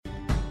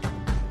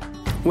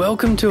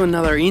Welcome to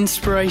another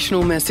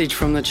inspirational message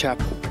from the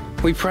chapel.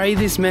 We pray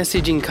this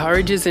message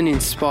encourages and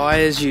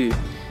inspires you.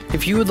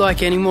 If you would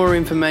like any more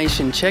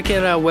information, check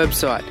out our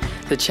website,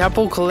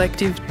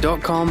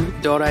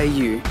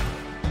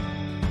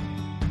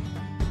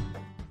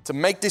 thechapelcollective.com.au. To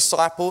make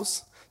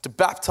disciples, to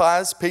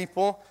baptize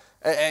people,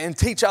 and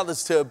teach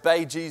others to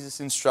obey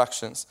Jesus'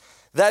 instructions.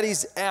 That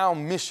is our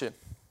mission.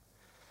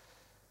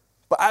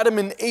 But Adam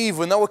and Eve,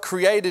 when they were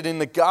created in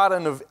the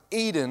Garden of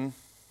Eden,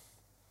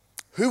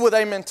 who were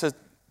they meant to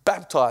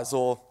baptize,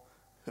 or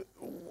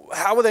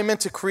how were they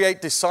meant to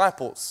create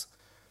disciples?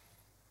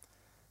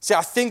 See,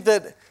 I think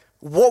that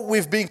what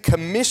we've been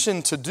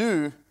commissioned to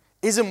do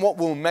isn't what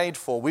we were made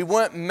for. We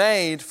weren't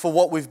made for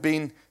what we've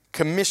been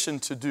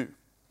commissioned to do.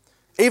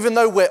 Even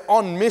though we're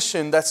on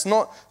mission, that's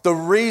not the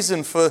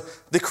reason for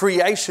the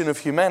creation of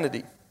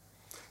humanity.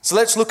 So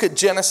let's look at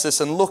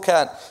Genesis and look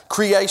at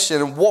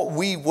creation and what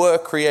we were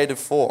created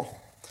for.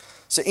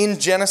 So in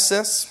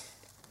Genesis,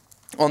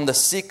 on the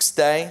sixth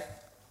day,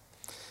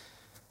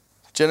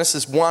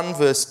 Genesis 1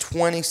 verse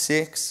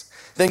 26,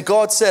 then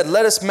God said,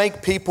 "Let us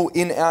make people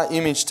in our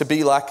image to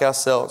be like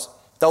ourselves.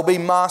 They'll be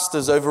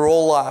masters over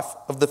all life,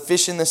 of the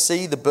fish in the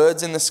sea, the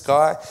birds in the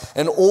sky,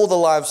 and all the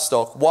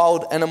livestock,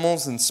 wild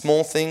animals and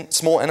small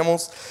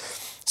animals."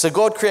 So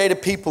God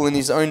created people in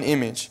His own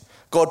image.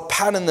 God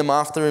patterned them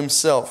after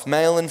Himself.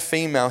 Male and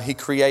female, He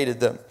created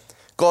them.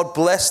 God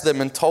blessed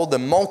them and told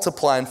them,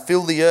 "Multiply and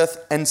fill the earth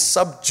and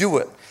subdue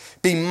it.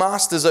 Be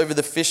masters over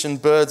the fish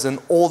and birds and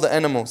all the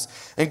animals."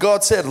 And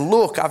God said,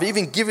 "Look, I've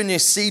even given you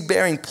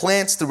seed-bearing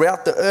plants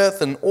throughout the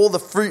earth and all the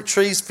fruit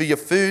trees for your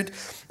food.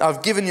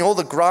 I've given you all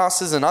the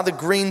grasses and other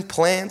green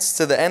plants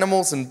to the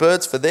animals and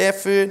birds for their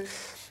food."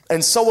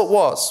 And so it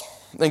was.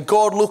 Then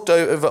God looked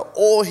over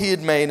all He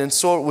had made and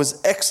saw it was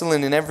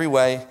excellent in every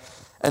way.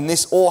 And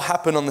this all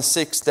happened on the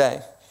sixth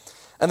day.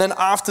 And then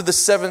after the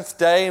seventh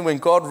day, when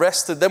God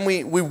rested, then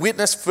we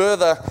witnessed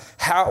further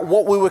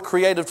what we were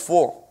created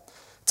for.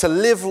 To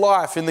live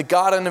life in the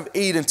Garden of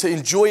Eden, to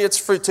enjoy its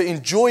fruit, to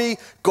enjoy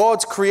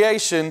God's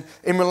creation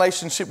in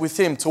relationship with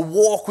Him, to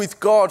walk with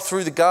God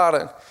through the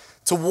garden,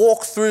 to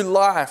walk through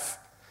life,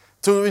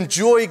 to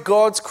enjoy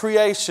God's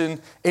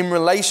creation in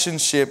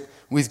relationship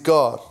with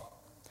God.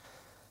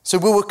 So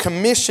we were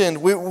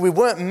commissioned, we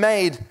weren't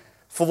made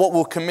for what we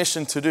were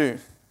commissioned to do,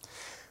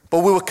 but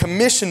we were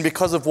commissioned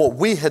because of what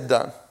we had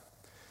done.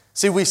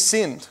 See, we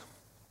sinned.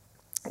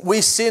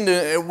 We sinned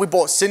and we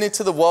brought sin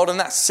into the world, and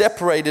that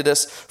separated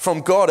us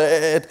from God.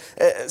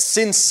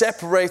 Sin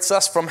separates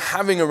us from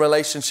having a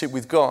relationship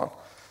with God.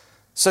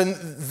 So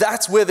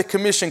that's where the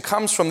commission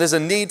comes from. There's a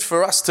need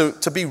for us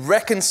to be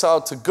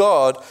reconciled to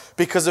God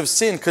because of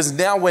sin, because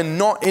now we're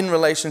not in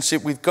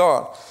relationship with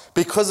God.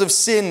 Because of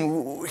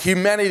sin,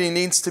 humanity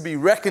needs to be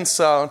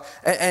reconciled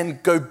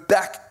and go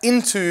back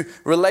into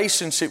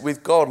relationship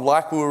with God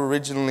like we were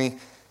originally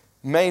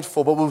made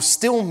for. But we were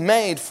still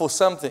made for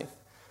something.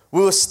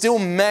 We were still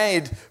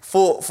made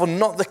for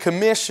not the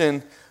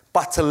commission,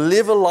 but to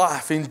live a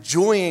life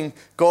enjoying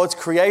God's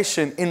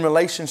creation in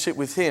relationship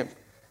with Him.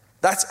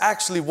 That's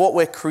actually what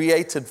we're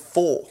created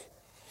for.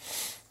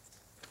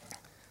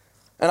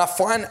 And I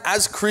find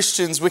as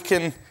Christians, we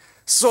can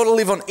sort of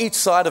live on each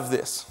side of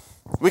this.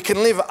 We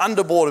can live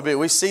underboard a bit.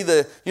 We see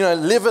live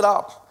it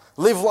up,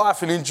 live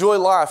life and enjoy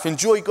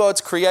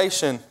God's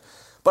creation.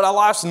 But our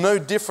life's no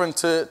different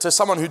to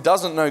someone who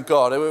doesn't know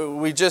God.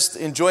 We just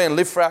enjoy and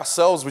live for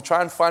ourselves. We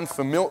try and find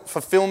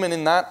fulfillment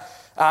in that,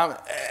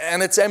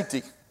 and it's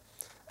empty.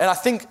 And I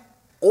think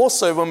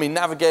also when we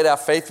navigate our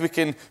faith, we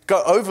can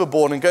go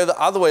overboard and go the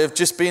other way of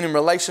just being in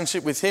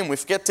relationship with Him. We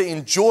forget to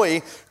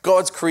enjoy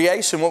God's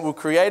creation, what we're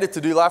created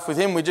to do life with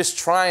Him. We just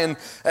try and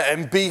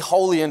be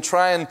holy and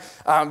try and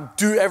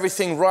do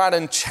everything right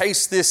and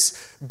chase this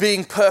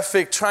being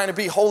perfect, trying to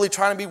be holy,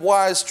 trying to be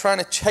wise, trying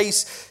to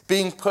chase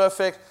being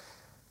perfect.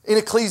 In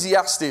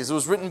Ecclesiastes, it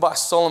was written by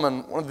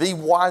Solomon, one of the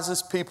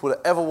wisest people to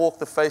ever walk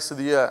the face of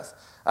the earth.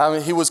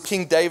 He was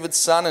King David's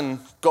son, and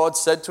God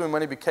said to him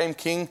when he became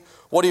king,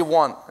 "What do you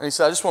want?" And he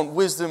said, "I just want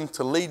wisdom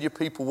to lead your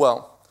people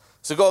well."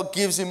 So God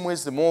gives him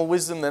wisdom, more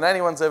wisdom than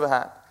anyone's ever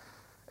had.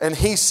 And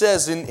he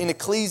says in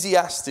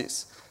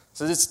Ecclesiastes,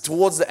 so it's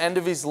towards the end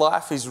of his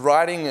life, he's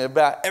writing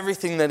about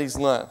everything that he's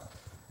learned.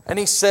 And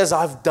he says,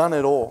 "I've done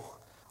it all.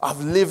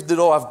 I've lived it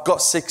all. I've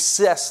got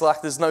success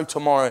like there's no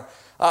tomorrow.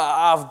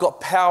 I've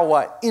got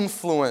power,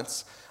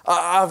 influence.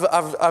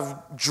 I've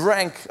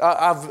drank.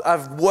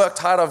 I've worked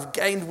hard. I've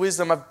gained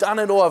wisdom. I've done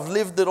it all. I've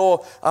lived it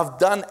all. I've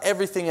done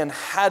everything and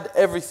had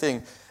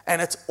everything.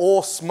 And it's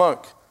all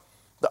smoke.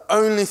 The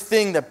only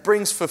thing that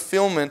brings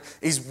fulfillment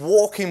is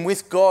walking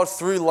with God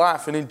through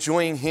life and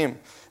enjoying Him,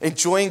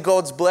 enjoying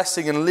God's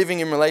blessing and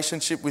living in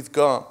relationship with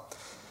God."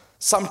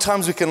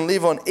 Sometimes we can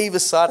live on either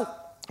side of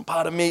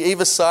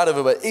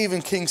it, but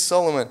even King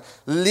Solomon,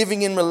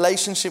 living in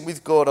relationship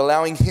with God,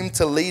 allowing Him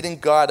to lead and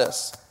guide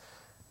us.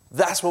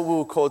 That's what we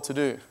were called to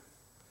do.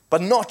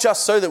 But not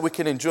just so that we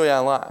can enjoy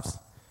our lives.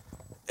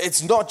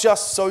 It's not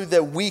just so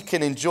that we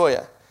can enjoy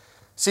it.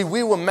 See,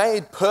 we were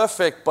made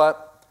perfect,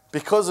 but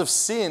because of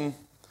sin,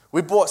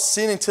 We brought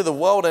sin into the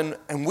world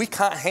and we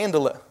can't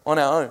handle it on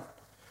our own.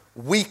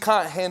 We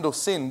can't handle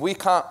sin. We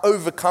can't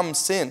overcome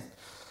sin.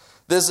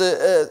 There's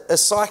a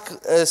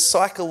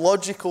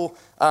psychological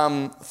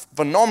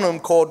phenomenon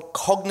called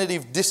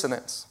cognitive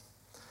dissonance.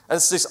 And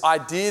it's this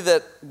idea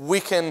that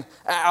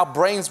our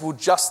brains will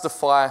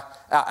justify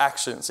our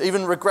actions.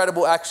 Even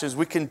regrettable actions,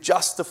 we can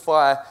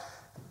justify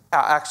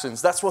our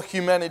actions. That's what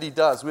humanity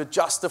does. We're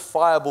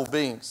justifiable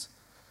beings.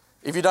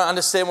 If you don't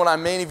understand what I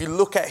mean, if you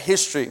look at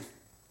history,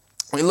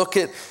 we look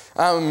at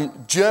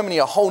Germany,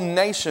 a whole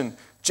nation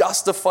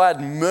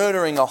justified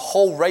murdering a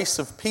whole race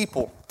of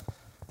people.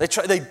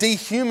 They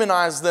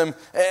dehumanized them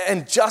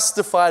and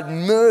justified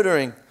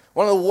murdering.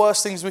 One of the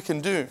worst things we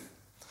can do.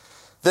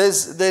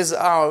 There's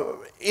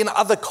in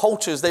other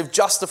cultures, they've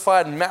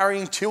justified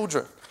marrying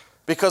children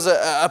because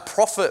a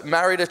prophet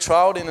married a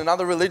child in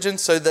another religion,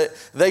 so that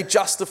they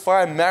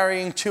justify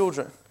marrying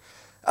children.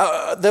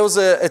 There was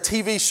a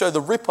TV show,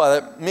 The Ripper,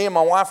 that me and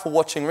my wife were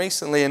watching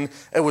recently, and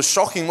it was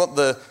shocking what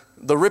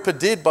the Ripper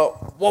did,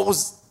 but what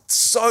was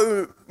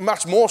so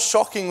much more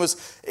shocking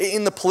was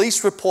in the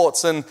police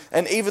reports and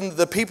even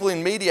the people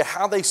in media,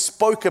 how they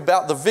spoke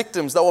about the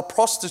victims. They were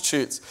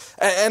prostitutes.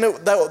 And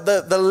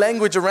the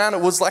language around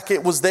it was like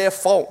it was their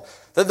fault,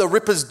 that the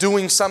Ripper's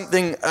doing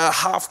something, a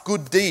half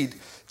good deed,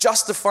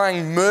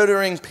 justifying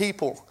murdering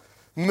people,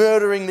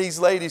 murdering these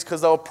ladies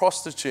because they were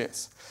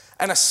prostitutes.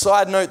 And a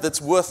side note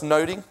that's worth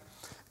noting,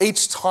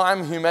 each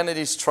time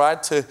humanity's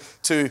tried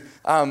to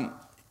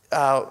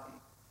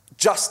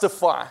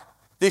justify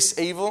this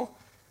evil,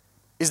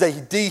 is they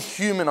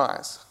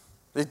dehumanize.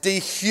 They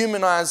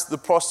dehumanize the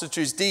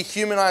prostitutes,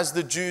 dehumanize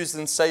the Jews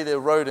and say they're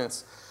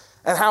rodents.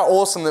 And how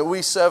awesome that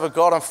we serve a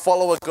God and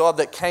follow a God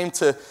that came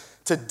to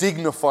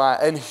dignify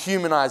and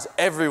humanize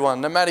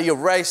everyone, no matter your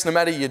race, no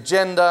matter your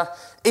gender,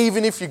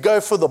 even if you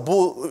don't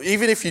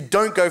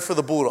go for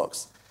the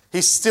Bulldogs.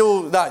 You're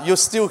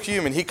still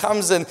human. He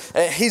comes and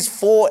he's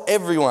for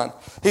everyone.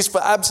 He's for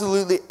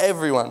absolutely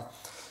everyone.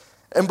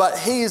 But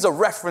he is a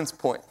reference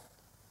point.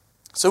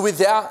 So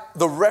without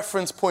the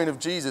reference point of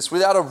Jesus,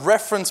 without a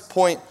reference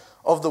point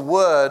of the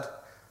word,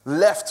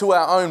 left to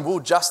our own, we'll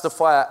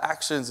justify our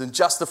actions and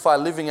justify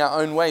living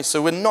our own way.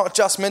 So we're not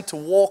just meant to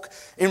walk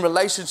in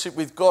relationship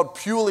with God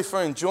purely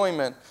for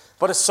enjoyment,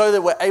 but it's so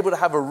that we're able to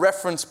have a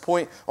reference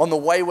point on the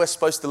way we're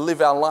supposed to live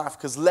our life,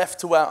 because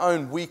left to our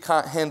own, we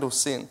can't handle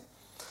sin.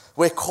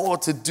 We're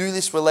called to do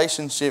this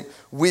relationship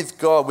with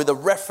God, with a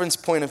reference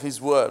point of his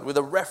word, with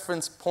a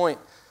reference point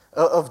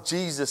of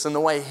Jesus and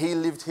the way he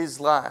lived his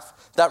life,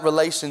 that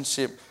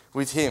relationship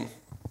with him.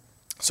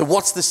 So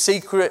what's the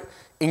secret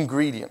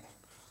ingredient?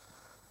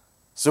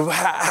 So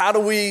how do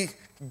we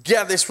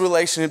get this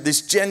relationship,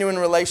 this genuine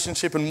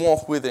relationship, and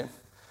walk with him?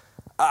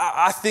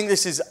 I think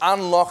this is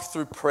unlocked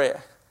through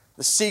prayer,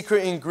 the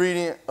secret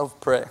ingredient of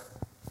prayer.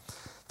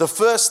 The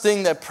first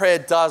thing that prayer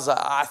does,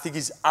 I think,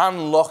 is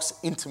unlocks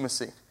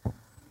intimacy.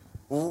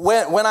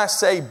 When I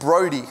say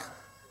Brody,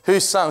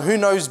 who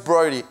knows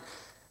Brody?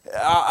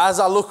 As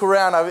I look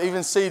around, I've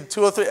even seen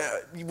 2 or 3,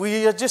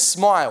 we just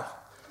smile.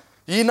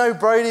 You know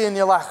Brody and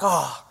you're like,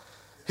 oh,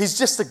 he's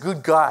just a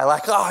good guy.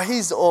 Like, oh,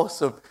 he's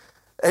awesome.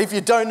 If you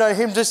don't know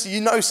him,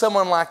 you know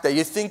someone like that.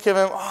 You think of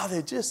him, oh,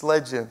 they're just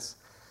legends.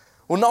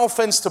 Well, no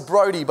offense to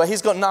Brody, but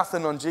he's got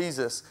nothing on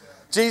Jesus.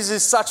 Jesus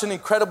is such an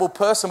incredible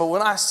person. But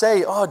when I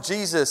say, oh,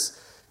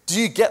 Jesus, do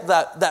you get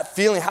that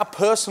feeling? How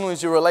personal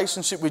is your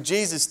relationship with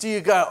Jesus? Do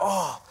you go,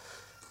 oh,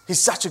 he's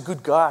such a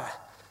good guy.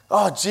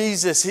 Oh,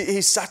 Jesus,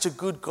 he's such a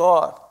good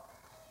God.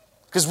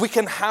 Because we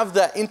can have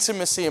that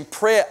intimacy, and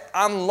prayer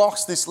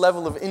unlocks this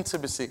level of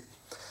intimacy.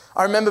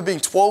 I remember being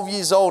 12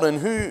 years old, and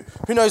who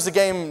knows the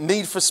game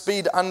Need for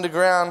Speed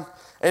Underground?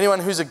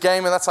 Anyone who's a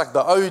gamer, that's like the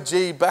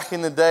OG back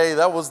in the day.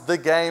 That was the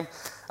game.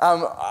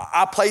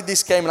 I played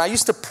this game, and I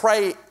used to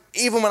pray,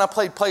 even when I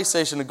played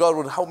PlayStation, that God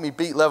would help me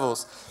beat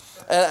levels.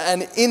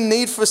 And in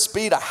Need for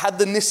Speed, I had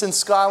the Nissan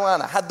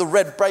Skyline, I had the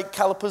red brake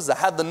calipers, I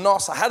had the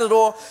NOS, I had it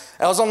all.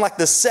 I was on like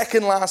the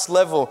second last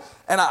level,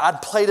 and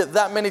I'd played it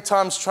that many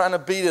times trying to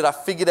beat it. I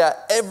figured out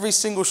every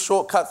single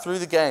shortcut through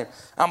the game.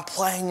 I'm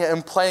playing it,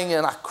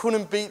 and I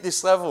couldn't beat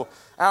this level.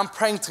 And I'm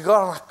praying to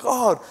God, I'm like,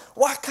 God,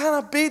 why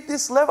can't I beat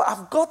this level?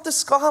 I've got the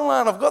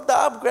Skyline, I've got the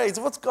upgrades,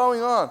 what's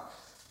going on?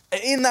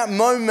 And in that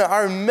moment,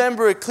 I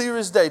remember it clear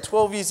as day,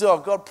 12 years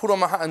old, God put on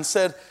my heart and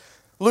said,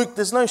 Luke,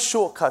 there's no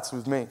shortcuts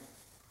with me.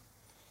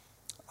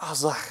 I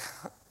was like,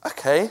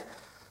 okay.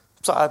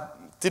 So I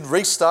did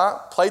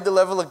restart, played the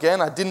level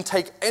again. I didn't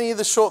take any of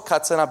the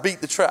shortcuts and I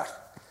beat the track.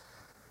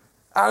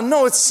 I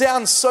know it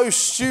sounds so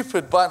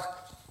stupid, but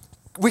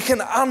we can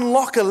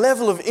unlock a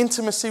level of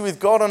intimacy with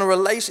God on a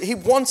relationship. He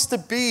wants to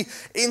be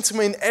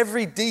intimate in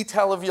every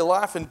detail of your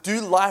life and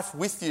do life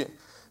with you.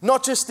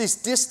 Not just this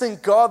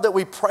distant God that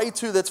we pray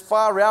to that's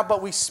far out,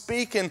 but we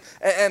speak and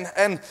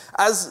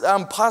as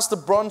Pastor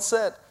Bron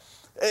said,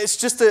 it's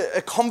just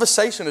a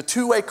conversation, a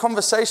two-way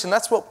conversation.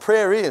 That's what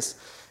prayer is.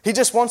 He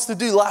just wants to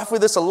do life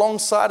with us,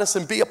 alongside us,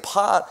 and be a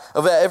part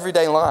of our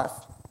everyday life.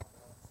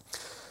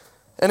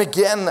 And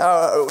again,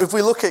 if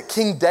we look at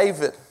King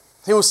David,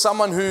 He was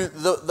someone who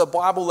the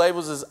Bible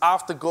labels as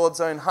after God's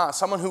own heart,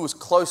 someone who was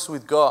close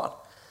with God.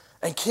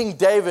 And King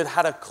David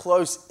had a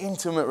close,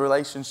 intimate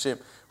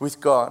relationship with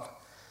God.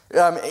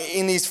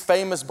 In his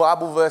famous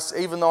Bible verse,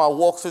 even though I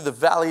walk through the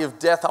valley of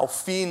death, I'll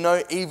fear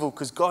no evil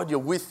because God, you're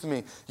with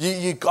me.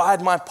 You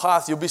guide my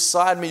path. You're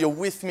beside me. You're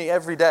with me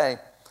every day.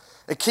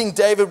 And King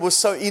David was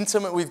so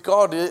intimate with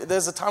God.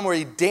 There's a time where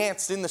he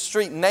danced in the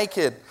street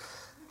naked.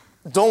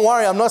 Don't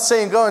worry, I'm not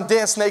saying go and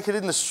dance naked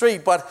in the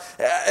street, but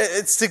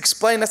it's to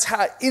explain that's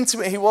how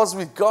intimate he was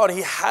with God.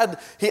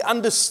 He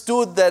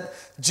understood that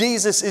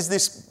Jesus is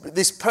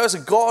this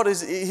person. God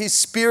his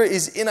spirit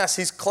is in us.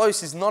 He's close.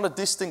 He's not a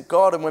distant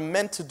God, and we're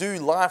meant to do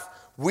life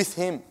with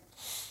him.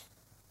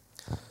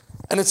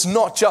 And it's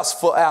not just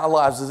for our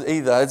lives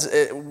either.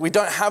 We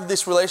don't have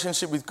this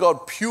relationship with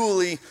God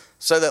purely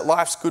so that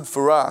life's good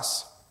for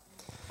us.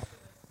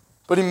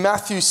 But in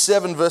Matthew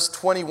 7 verse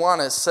 21,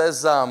 it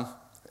says,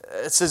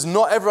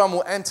 not everyone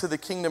will enter the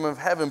kingdom of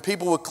heaven.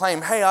 People will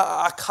claim, hey,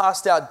 I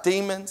cast out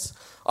demons.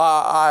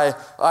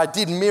 I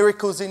did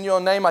miracles in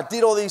your name. I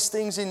did all these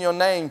things in your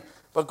name.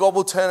 But God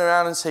will turn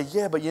around and say,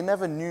 yeah, but you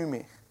never knew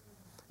me.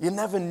 You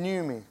never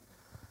knew me.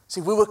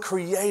 See, we were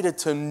created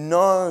to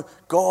know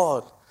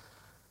God.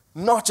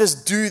 Not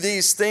just do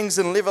these things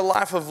and live a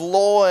life of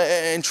law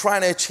and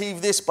trying to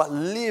achieve this, but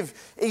live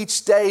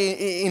each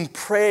day in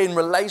prayer, in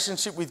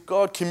relationship with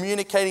God,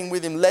 communicating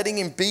with him, letting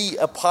him be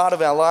a part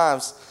of our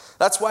lives.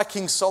 That's why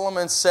King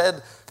Solomon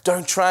said,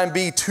 don't try and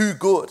be too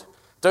good.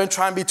 Don't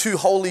try and be too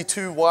holy,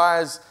 too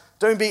wise.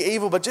 Don't be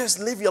evil, but just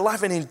live your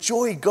life and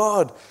enjoy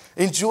God.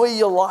 Enjoy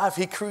your life.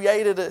 He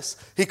created us.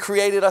 He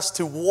created us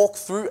to walk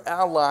through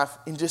our life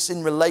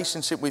in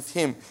relationship with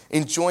him,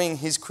 enjoying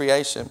his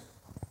creation.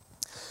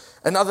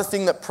 Another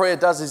thing that prayer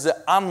does is it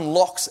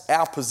unlocks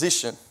our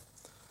position.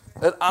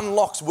 It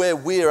unlocks where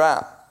we're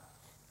at.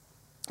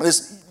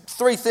 There's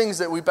three things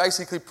that we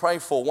basically pray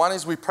for. One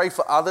is we pray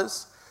for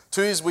others.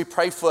 Two is we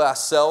pray for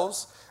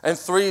ourselves. And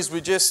three is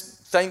we just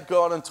thank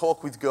God and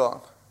talk with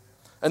God.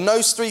 And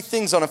those three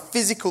things on a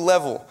physical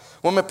level,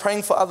 when we're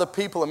praying for other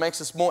people, it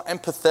makes us more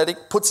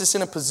empathetic, puts us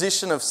in a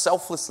position of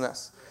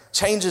selflessness,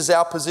 changes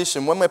our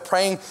position. When we're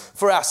praying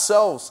for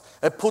ourselves,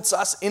 it puts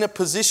us in a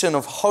position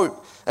of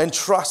hope and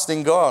trust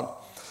in God.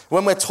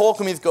 When we're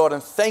talking with God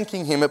and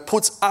thanking him, it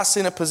puts us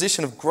in a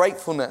position of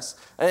gratefulness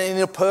and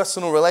in a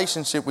personal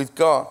relationship with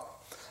God.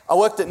 I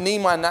worked at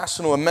Nehemiah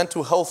National, a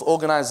mental health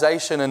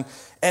organization,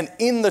 and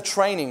in the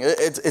training,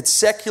 it's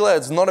secular,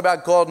 it's not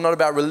about God, not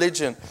about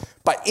religion,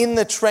 but in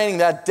the training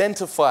they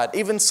identified,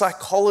 even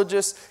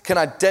psychologists can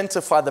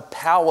identify the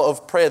power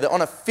of prayer, that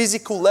on a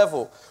physical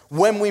level,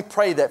 when we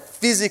pray, that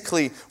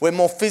physically, we're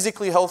more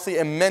physically healthy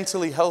and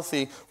mentally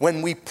healthy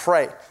when we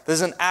pray.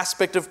 There's an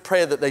aspect of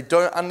prayer that they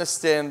don't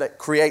understand that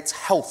creates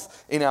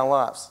health in our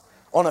lives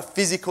on a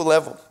physical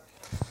level.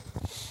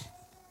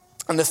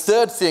 And the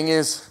third thing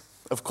is,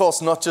 of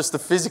course, not just the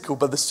physical,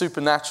 but the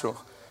supernatural.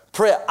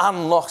 Prayer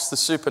unlocks the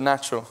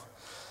supernatural.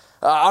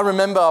 I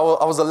remember I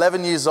was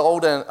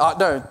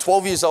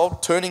 12 years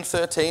old, turning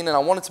 13, and I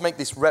wanted to make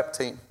this rep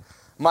team.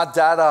 My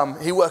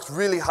dad, he worked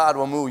really hard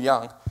when we were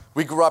young.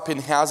 We grew up in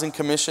housing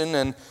commission,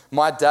 and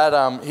my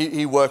dad,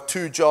 he worked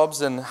 2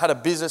 jobs and had a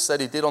business that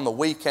he did on the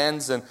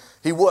weekends, and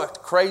he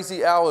worked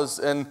crazy hours.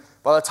 And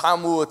by the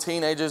time we were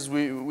teenagers,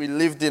 we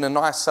lived in a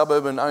nice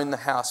suburb and owned the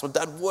house. My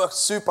dad worked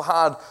super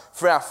hard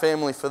for our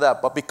family for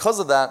that, but because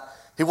of that,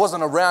 he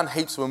wasn't around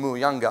heaps when we were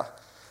younger.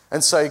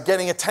 And so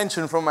getting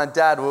attention from my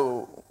dad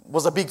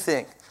was a big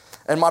thing.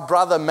 And my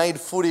brother made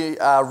footy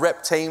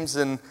rep teams,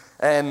 and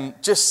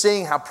just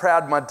seeing how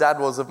proud my dad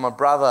was of my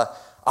brother,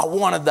 I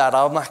wanted that.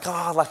 I'm like,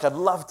 I'd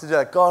love to do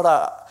that. God,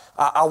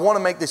 I want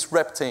to make this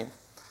rep team.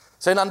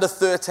 So in under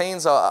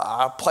 13s,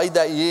 I played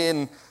that year,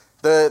 and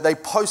they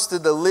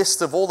posted the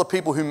list of all the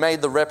people who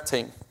made the rep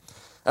team.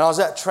 And I was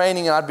at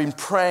training, and I'd been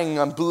praying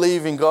and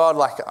believing God,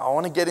 like, I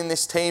want to get in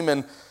this team.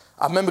 And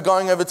I remember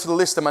going over to the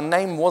list, and my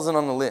name wasn't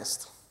on the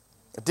list.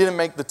 I didn't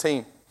make the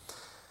team.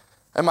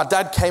 And my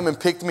dad came and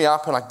picked me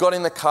up, and I got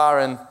in the car,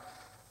 and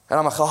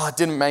I'm like, I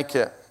didn't make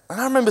it.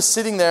 And I remember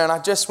sitting there, and I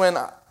just went,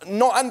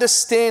 not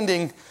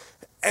understanding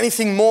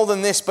anything more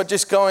than this, but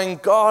just going,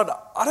 God,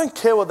 I don't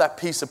care what that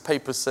piece of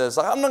paper says.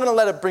 I'm not going to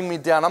let it bring me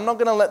down. I'm not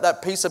going to let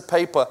that piece of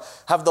paper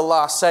have the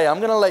last say. I'm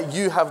going to let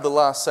you have the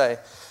last say.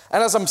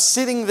 And as I'm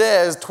sitting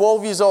there as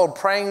 12 years old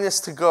praying this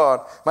to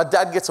God, my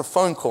dad gets a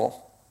phone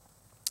call.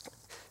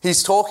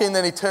 He's talking,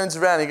 then he turns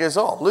around and he goes,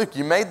 Luke,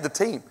 you made the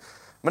team.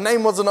 My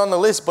name wasn't on the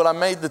list, but I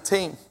made the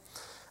team.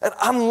 It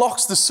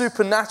unlocks the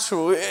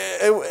supernatural,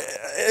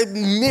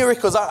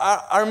 miracles.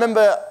 I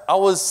remember I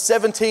was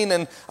 17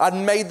 and I'd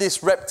made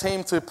this rep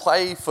team to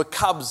play for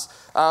Cubs,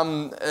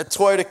 a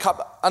Toyota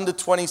Cup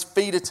under-20s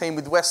feeder team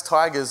with West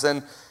Tigers.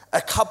 And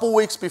a couple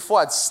weeks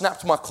before, I'd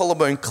snapped my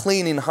collarbone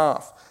clean in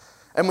half.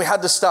 And we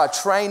had to start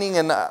training,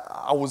 and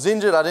I was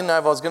injured. I didn't know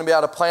if I was going to be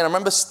able to play. And I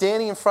remember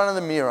standing in front of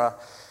the mirror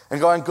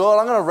and going, God,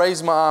 I'm going to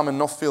raise my arm and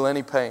not feel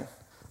any pain.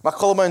 My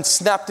collarbone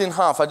snapped in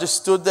half. I just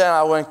stood there and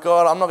I went,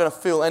 God, I'm not going to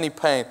feel any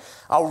pain.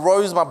 I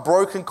rose my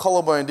broken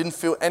collarbone, didn't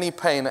feel any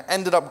pain. I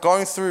ended up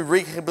going through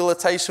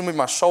rehabilitation with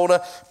my shoulder,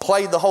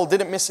 played the whole,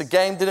 didn't miss a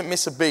game, didn't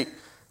miss a beat.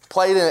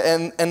 Played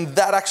it, and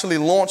that actually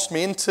launched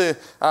me into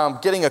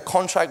getting a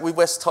contract with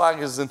West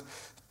Tigers. And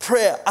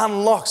prayer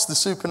unlocks the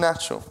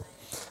supernatural.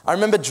 I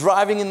remember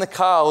driving in the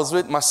car. I was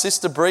with my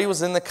sister Bree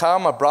was in the car,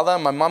 my brother,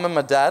 my mum and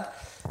my dad.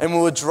 And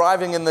we were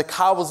driving and the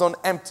car was on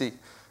empty.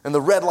 And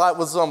the red light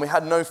was on. We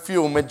had no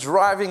fuel. And we're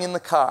driving in the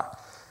car.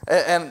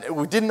 And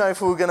we didn't know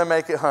if we were going to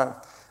make it home.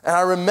 And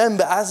I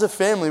remember as a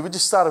family, we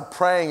just started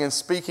praying and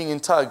speaking in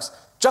tongues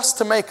just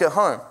to make it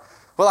home.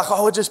 We're like,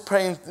 we're just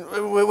praying.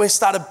 We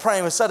started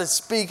praying. We started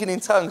speaking in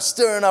tongues,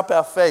 stirring up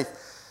our faith.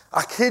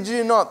 I kid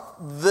you not,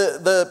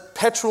 the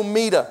petrol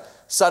meter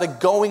started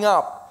going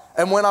up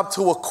and went up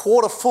to a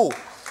quarter full.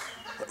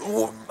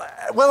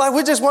 We're like,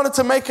 we just wanted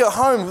to make it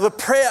home. The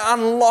prayer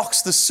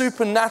unlocks the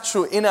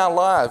supernatural in our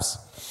lives.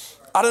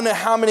 I don't know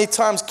how many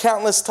times,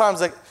 countless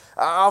times, like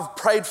I've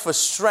prayed for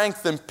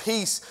strength and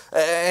peace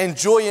and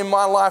joy in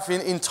my life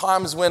in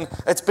times when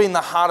it's been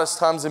the hardest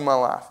times in my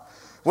life.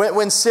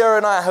 When Sarah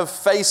and I have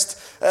faced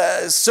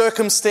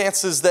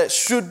circumstances that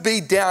should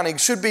be downing,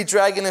 should be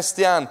dragging us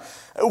down,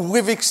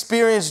 we've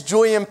experienced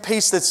joy and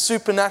peace that's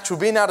supernatural,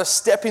 being able to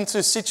step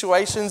into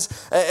situations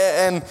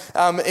and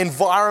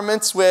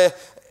environments where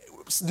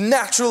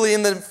naturally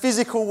in the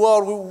physical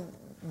world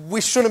we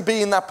shouldn't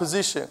be in that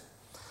position.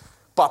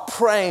 But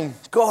praying,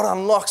 God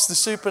unlocks the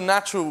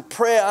supernatural.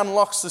 Prayer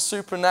unlocks the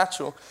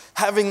supernatural.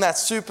 Having that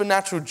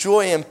supernatural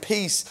joy and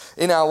peace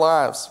in our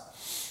lives.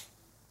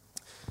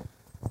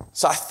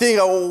 So I think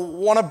I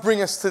want to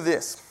bring us to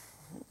this.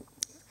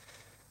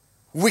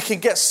 We can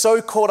get so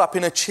caught up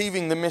in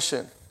achieving the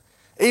mission.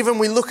 Even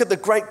we look at the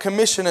Great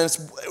Commission and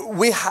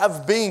we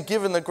have been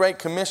given the Great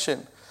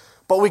Commission.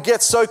 But we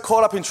get so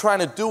caught up in trying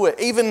to do it,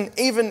 even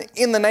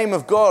in the name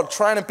of God,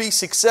 trying to be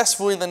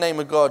successful in the name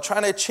of God,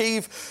 trying to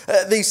achieve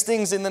these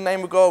things in the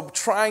name of God,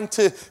 trying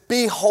to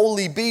be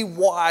holy, be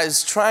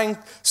wise, trying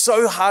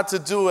so hard to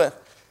do it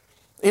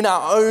in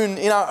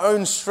our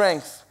own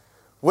strength.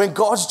 When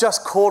God's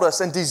just called us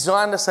and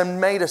designed us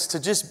and made us to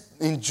just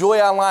enjoy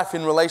our life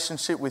in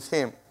relationship with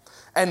Him.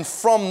 And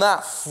from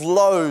that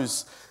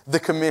flows the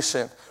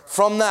commission.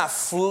 From that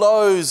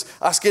flows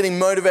us getting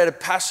motivated,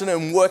 passionate,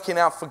 and working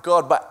out for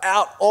God, but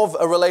out of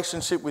a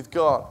relationship with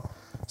God.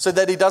 So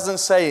that He doesn't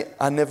say,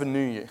 I never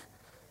knew you.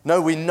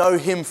 No, we know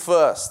Him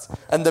first.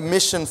 And the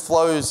mission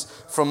flows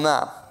from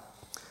that.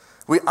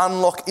 We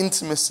unlock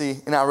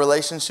intimacy in our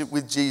relationship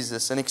with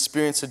Jesus and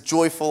experience a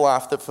joyful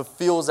life that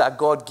fulfills our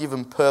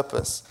God-given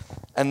purpose.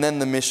 And then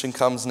the mission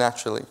comes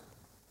naturally.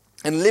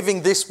 And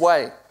living this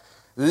way,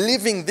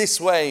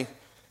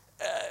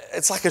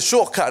 it's like a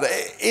shortcut.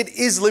 It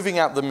is living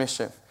out the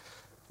mission.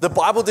 The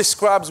Bible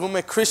describes when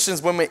we're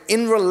Christians, when we're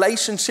in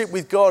relationship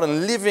with God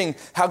and living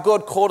how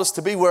God called us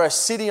to be, we're a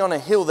city on a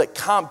hill that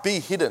can't be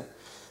hidden.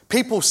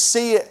 People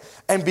see it,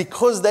 and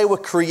because they were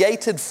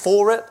created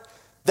for it,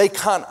 they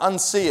can't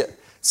unsee it.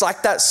 It's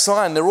like that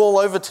sign. They're all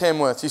over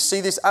Tamworth. You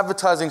see this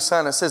advertising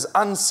sign that says,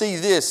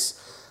 unsee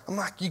this. I'm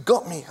like, you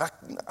got me.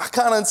 I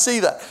can't unsee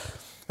that.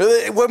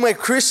 When we're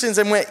Christians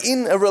and we're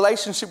in a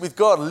relationship with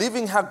God,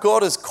 living how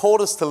God has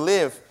called us to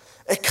live,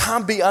 it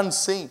can't be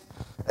unseen.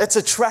 It's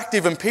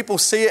attractive and people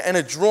see it and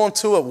are drawn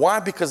to it. Why?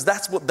 Because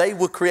that's what they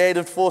were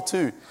created for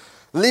too.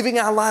 Living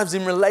our lives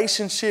in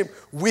relationship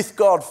with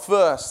God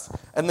first,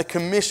 and the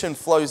commission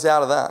flows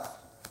out of that.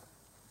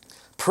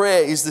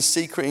 Prayer is the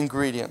secret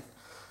ingredient.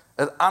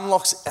 It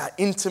unlocks our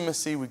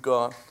intimacy with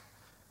God,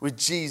 with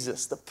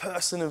Jesus, the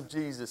person of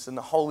Jesus and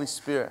the Holy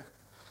Spirit.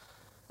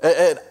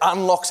 It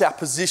unlocks our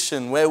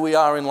position where we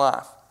are in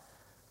life.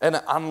 And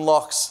it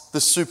unlocks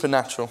the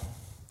supernatural.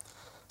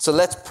 So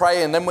let's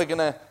pray, and then we're going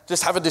to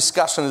just have a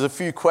discussion. There's a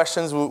few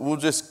questions. We'll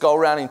just go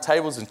around in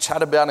tables and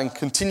chat about and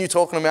continue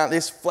talking about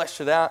this, flesh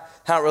it out,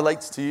 how it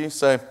relates to you.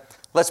 So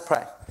let's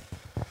pray.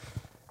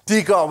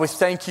 Dear God, we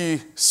thank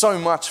you so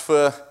much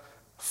for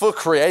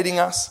creating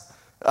us,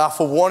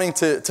 for wanting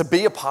to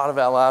be a part of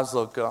our lives,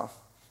 Lord God.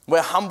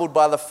 We're humbled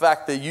by the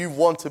fact that you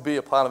want to be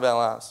a part of our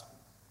lives.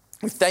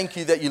 We thank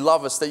you that you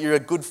love us, that you're a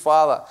good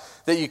Father,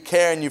 that you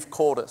care and you've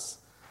called us.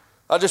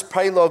 I just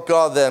pray, Lord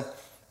God, that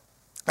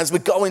as we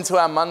go into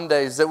our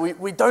Mondays, that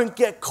we don't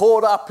get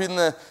caught up in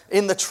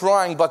the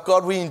trying, but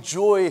God, we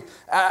enjoy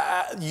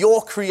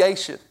your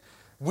creation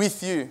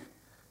with you.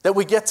 That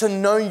we get to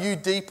know you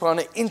deeper on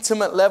an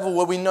intimate level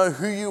where we know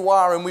who you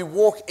are, and we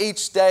walk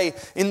each day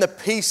in the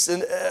peace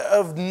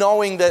of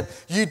knowing that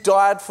you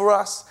died for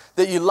us,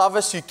 that you love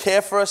us, you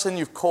care for us, and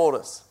you've called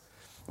us.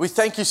 We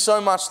thank you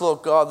so much,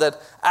 Lord God,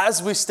 that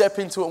as we step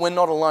into it, we're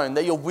not alone,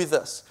 that you're with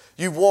us.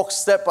 You walk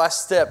step by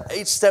step.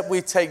 Each step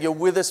we take, you're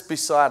with us,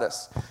 beside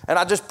us. And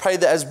I just pray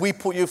that as we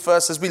put you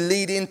first, as we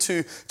lead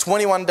into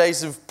 21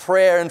 days of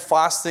prayer and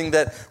fasting,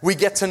 that we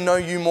get to know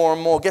you more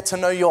and more, get to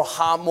know your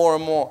heart more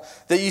and more,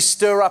 that you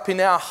stir up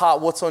in our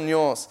heart what's on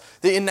yours,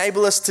 that you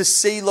enable us to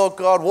see, Lord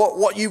God,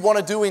 what you want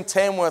to do in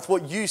Tamworth,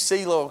 what you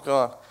see, Lord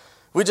God.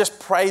 We just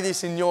pray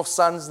this in your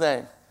Son's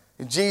name,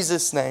 in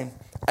Jesus' name.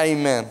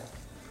 Amen.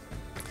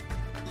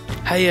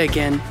 Hey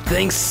again,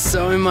 thanks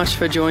so much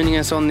for joining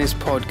us on this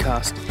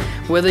podcast.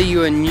 Whether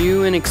you are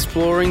new and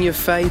exploring your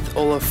faith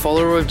or a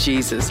follower of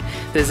Jesus,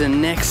 there's a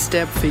next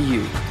step for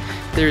you.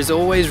 There is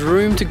always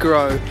room to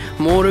grow,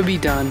 more to be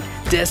done,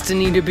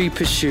 destiny to be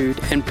pursued,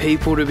 and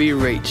people to be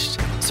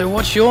reached. So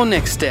what's your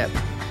next step?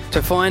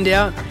 To find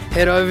out,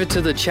 head over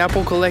to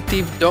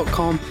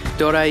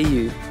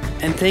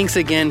thechapelcollective.com.au. And thanks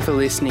again for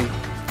listening.